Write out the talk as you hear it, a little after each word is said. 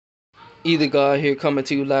Either God here coming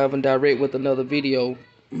to you live and direct with another video.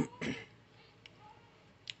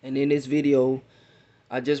 And in this video,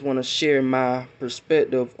 I just want to share my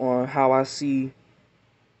perspective on how I see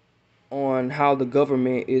on how the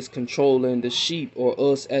government is controlling the sheep or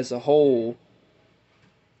us as a whole.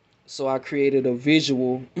 So I created a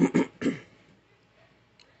visual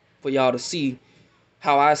for y'all to see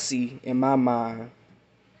how I see in my mind.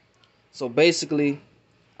 So basically,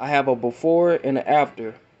 I have a before and an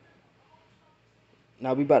after.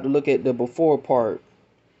 Now we about to look at the before part.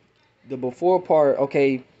 The before part,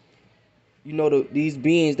 okay, you know, these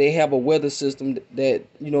beings, they have a weather system that,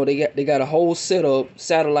 you know, they got a whole setup,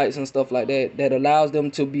 satellites and stuff like that, that allows them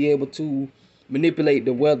to be able to manipulate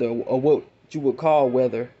the weather, or what you would call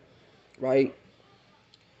weather, right?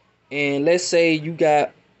 And let's say you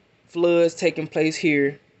got floods taking place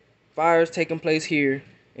here, fires taking place here,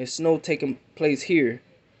 and snow taking place here,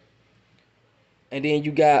 and then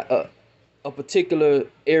you got a particular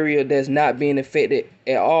area that's not being affected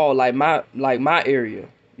at all, like my area.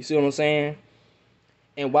 You see what I'm saying?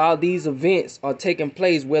 And while these events are taking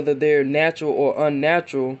place, whether they're natural or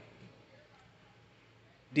unnatural,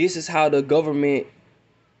 this is how the government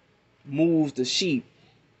moves the sheep.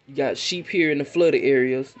 You got sheep here in the flooded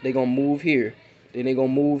areas. They're going to move here. Then they're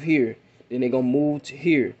going to move here. Then they're going to move to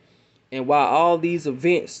here. And while all these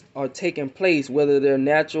events are taking place, whether they're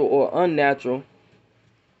natural or unnatural,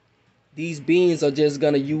 these beings are just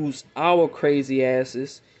going to use our crazy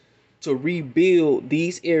asses to rebuild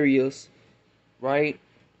these areas, right?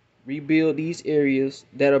 Rebuild these areas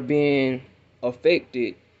that are being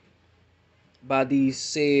affected by these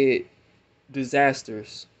said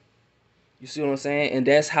disasters. You see what I'm saying? And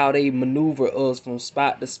that's how they maneuver us from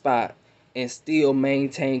spot to spot and still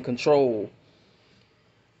maintain control.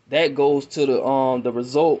 That goes to the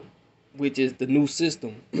result, which is the new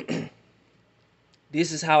system.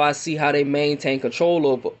 This is how I see how they maintain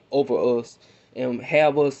control over us and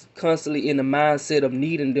have us constantly in the mindset of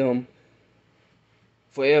needing them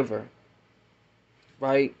forever,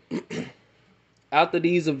 right? After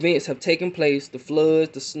these events have taken place, the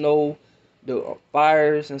floods, the snow, the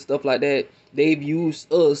fires and stuff like that, they've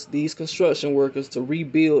used us, these construction workers, to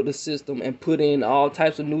rebuild the system and put in all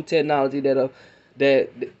types of new technology that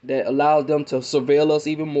allows them to surveil us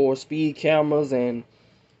even more, speed cameras and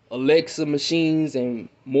Alexa machines and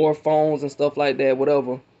more phones and stuff like that,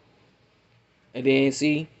 whatever. And then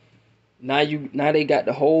see, now they got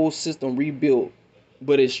the whole system rebuilt,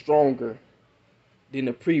 but it's stronger than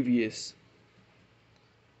the previous.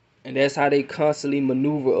 And that's how they constantly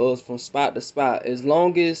maneuver us from spot to spot. As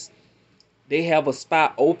long as they have a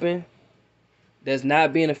spot open that's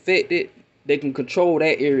not being affected, they can control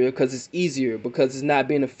that area because it's easier, because it's not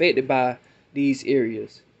being affected by these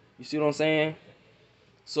areas. You see what I'm saying?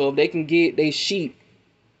 So if they can get their sheep,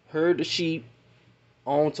 herd the sheep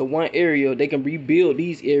onto one area, they can rebuild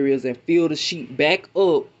these areas and fill the sheep back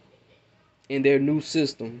up in their new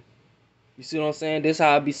system. You see what I'm saying? This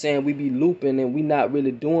how I be saying we be looping and we not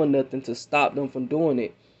really doing nothing to stop them from doing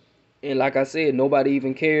it. And like I said, nobody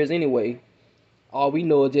even cares anyway. All we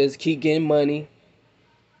know is just keep getting money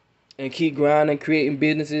and keep grinding, creating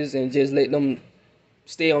businesses, and just let them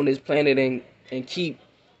stay on this planet and keep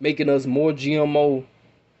making us more GMO.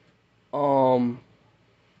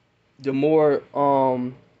 The more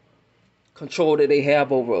control that they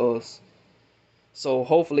have over us. So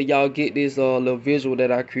hopefully y'all get this little visual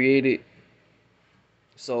that I created.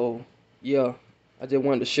 So yeah, I just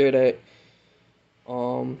wanted to share that.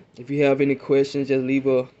 If you have any questions, just leave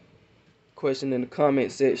a question in the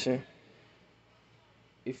comment section.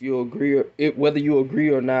 If you agree, or whether you agree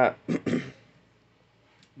or not,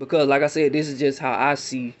 because like I said, this is just how I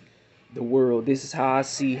see the world. This is how I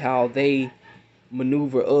see how they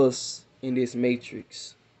maneuver us in this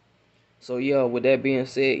matrix. So yeah, with that being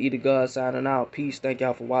said, Either God signing out. Peace. Thank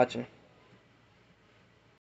y'all for watching.